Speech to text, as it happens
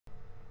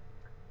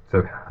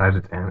So guys,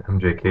 it's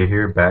MJK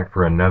here, back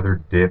for another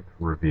dip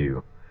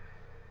review.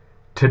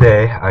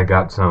 Today I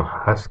got some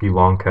Husky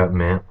long cut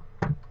mint,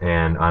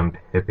 and I'm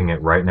hipping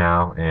it right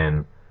now.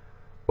 And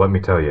let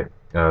me tell you,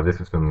 this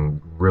is some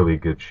really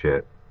good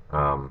shit.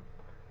 Um,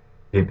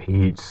 it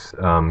beats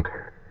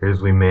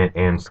Grizzly mint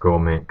and Skoal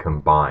mint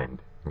combined.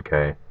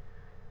 Okay,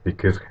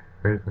 because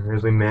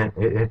Grizzly mint,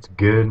 it's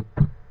good,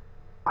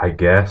 I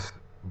guess,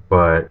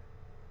 but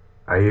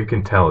you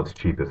can tell it's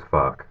cheap as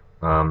fuck.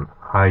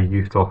 I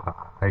used to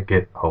like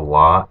it a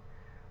lot,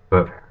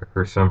 but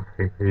for some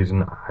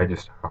reason I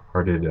just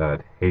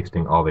started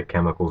tasting all the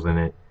chemicals in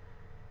it,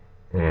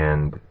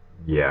 and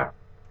yeah,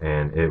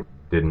 and it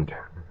didn't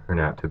turn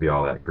out to be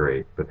all that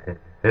great. But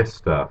this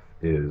stuff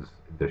is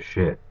the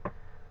shit.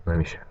 Let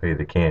me show you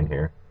the can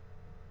here.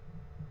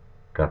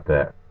 Got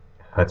that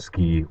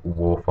Husky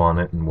wolf on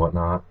it and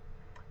whatnot.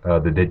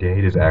 The date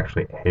is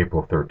actually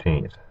April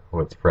 13th, so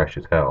it's fresh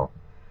as hell,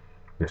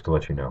 just to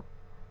let you know.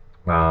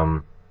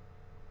 Um,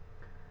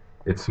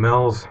 it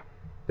smells,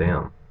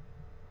 damn,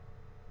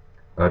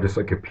 just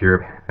like a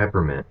pure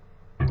peppermint.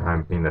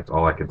 I mean, that's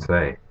all I could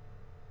say.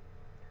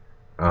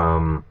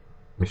 Let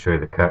me show you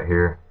the cut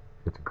here.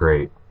 It's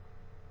great.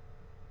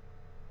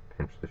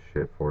 Pinch the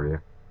shit for you.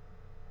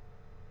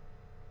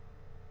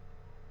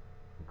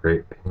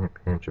 Great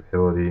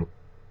pinchability.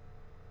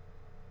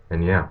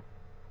 And yeah,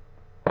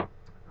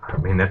 I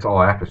mean, that's all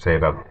I have to say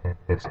about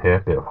this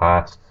hip. It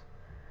lasts,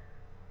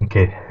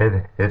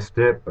 okay, this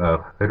dip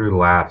literally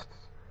lasts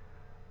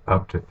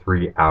up to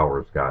 3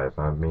 hours, guys.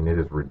 I mean, it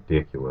is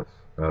ridiculous.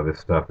 This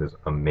stuff is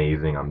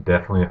amazing. I'm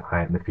definitely gonna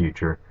buy it in the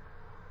future.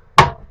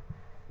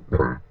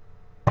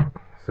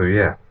 So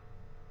yeah,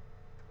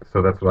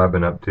 so that's what I've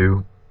been up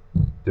to.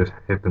 Just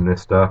hipping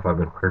this stuff. I've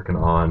been working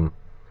on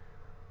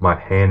my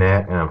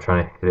bayonet, and I'm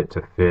trying to hit it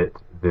to fit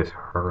this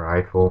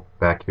rifle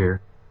back here.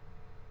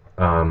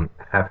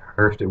 At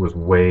first it was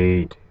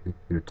way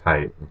too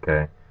tight.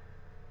 Okay,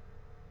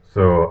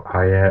 so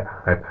I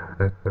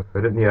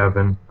put it in the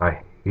oven.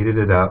 I heated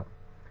it up,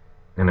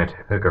 and I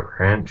took a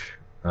wrench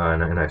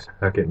and I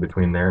stuck it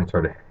between there and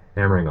started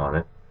hammering on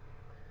it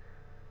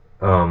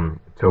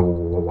to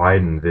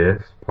widen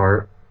this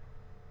part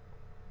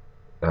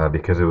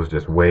because it was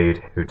just way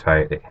too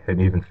tight. It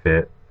didn't even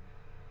fit.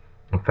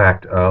 In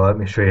fact, let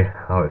me show you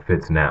how it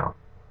fits now.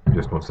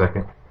 Just 1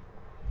 second.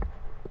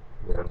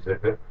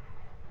 Unzip it.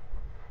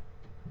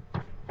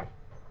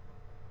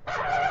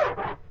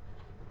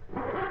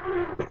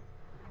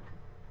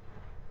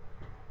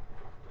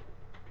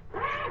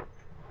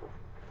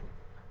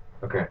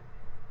 Okay.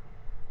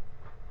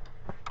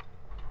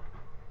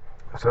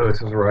 So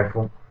this is a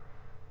rifle,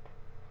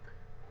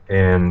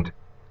 and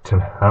to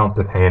mount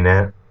the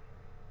bayonet,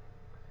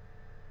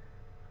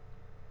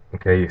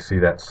 okay, you see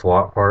that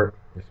slot part?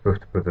 You're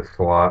supposed to put the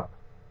slot,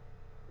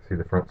 see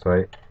the front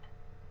sight?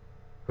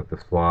 Put the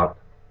slot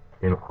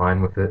in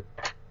line with it,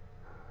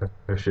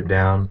 push it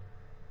down,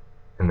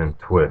 and then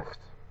twist,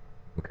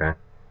 okay?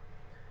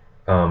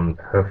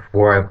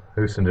 Before I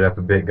loosened it up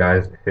a bit,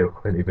 guys, it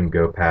wouldn't even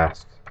go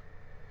past,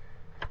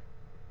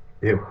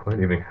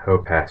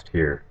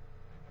 here.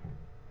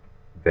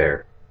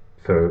 There.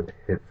 So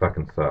it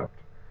fucking sucked.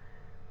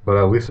 But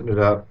I loosened it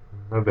up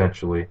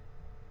eventually,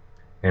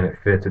 and it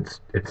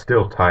fits. It's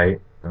still tight.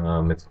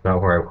 It's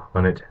not where I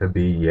want it to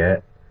be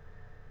yet,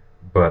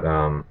 but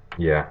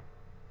yeah.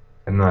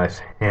 And then I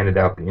sanded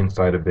out the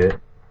inside a bit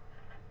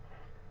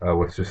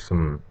with just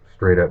some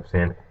straight up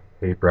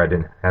sandpaper. I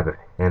didn't have a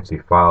fancy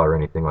file or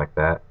anything like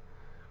that.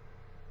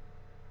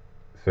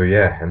 So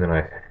yeah, and then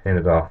I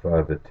sanded off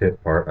the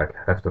tip part. I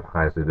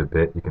customized it a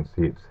bit. You can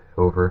see it's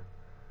silver.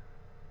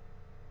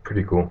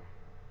 Pretty cool.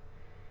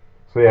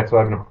 So yeah, so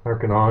I've been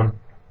working on.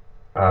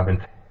 I've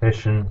been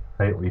fishing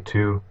lately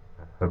too,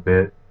 a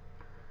bit.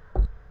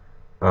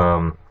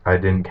 I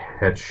didn't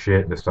catch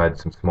shit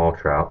besides some small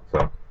trout.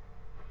 So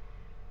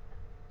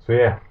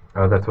yeah,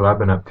 that's what I've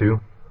been up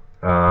to.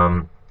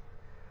 I'm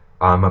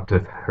up to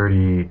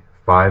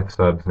 35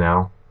 subs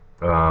now.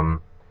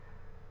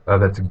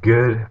 That's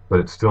good,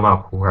 but it's still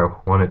not where I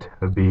want it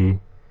to be.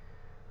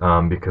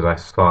 Because I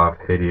saw a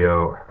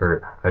video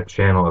or a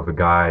channel of a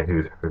guy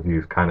whose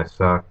reviews kind of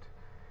sucked.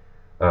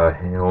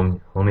 He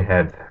only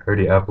had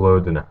 30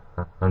 uploads and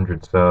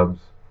 100 subs.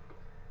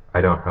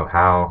 I don't know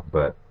how,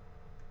 but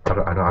I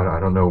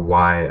don't know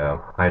why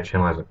my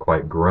channel hasn't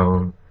quite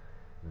grown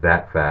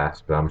that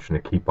fast. But I'm just gonna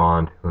keep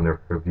on doing the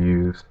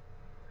reviews.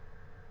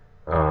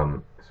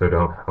 So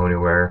don't go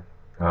anywhere.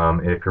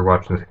 If you're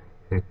watching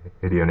this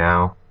video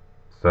now,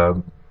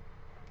 sub.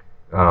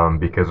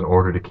 Because in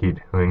order to keep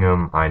doing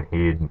them, I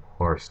need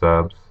more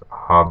subs,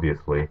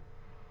 obviously.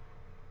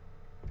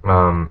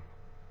 And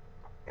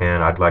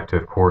I'd like to,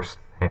 of course,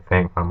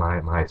 thank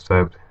my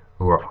subs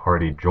who are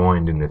already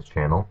joined in this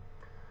channel.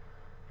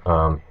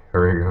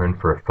 You're in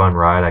for a fun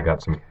ride. I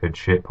got some good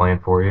shit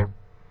planned for you.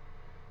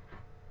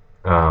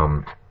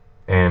 And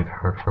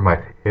for my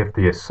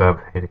 50th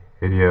sub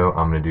video,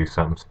 I'm going to do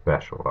something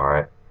special,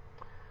 alright?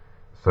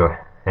 So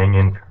hang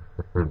in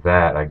for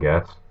that, I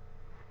guess.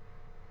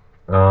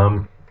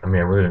 I mean,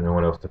 I really don't know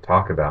what else to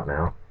talk about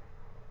now.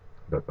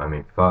 But I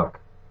mean, fuck.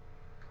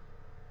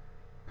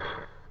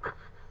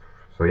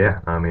 So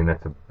yeah, I mean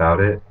that's about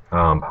it.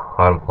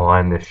 Bottom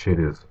line, this shit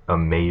is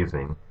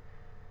amazing.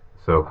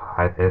 So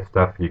high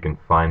stuff, you can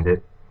find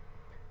it.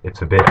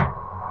 It's a bit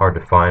hard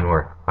to find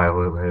where I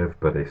live,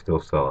 but they still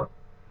sell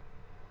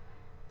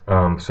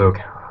it. So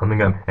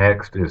coming up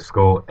next is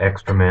Skoal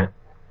Xtra Mint.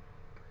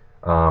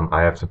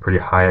 I have some pretty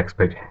high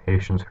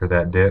expectations for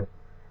that dip,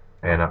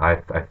 and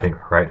I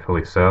think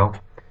rightfully so.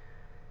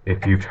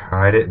 If you've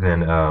tried it,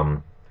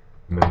 then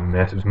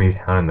message me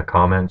down in the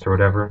comments or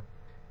whatever,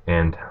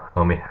 and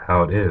tell me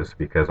how it is,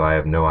 because I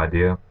have no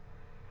idea.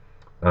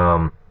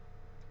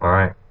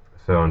 Alright,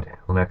 so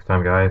until next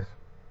time, guys,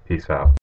 peace out.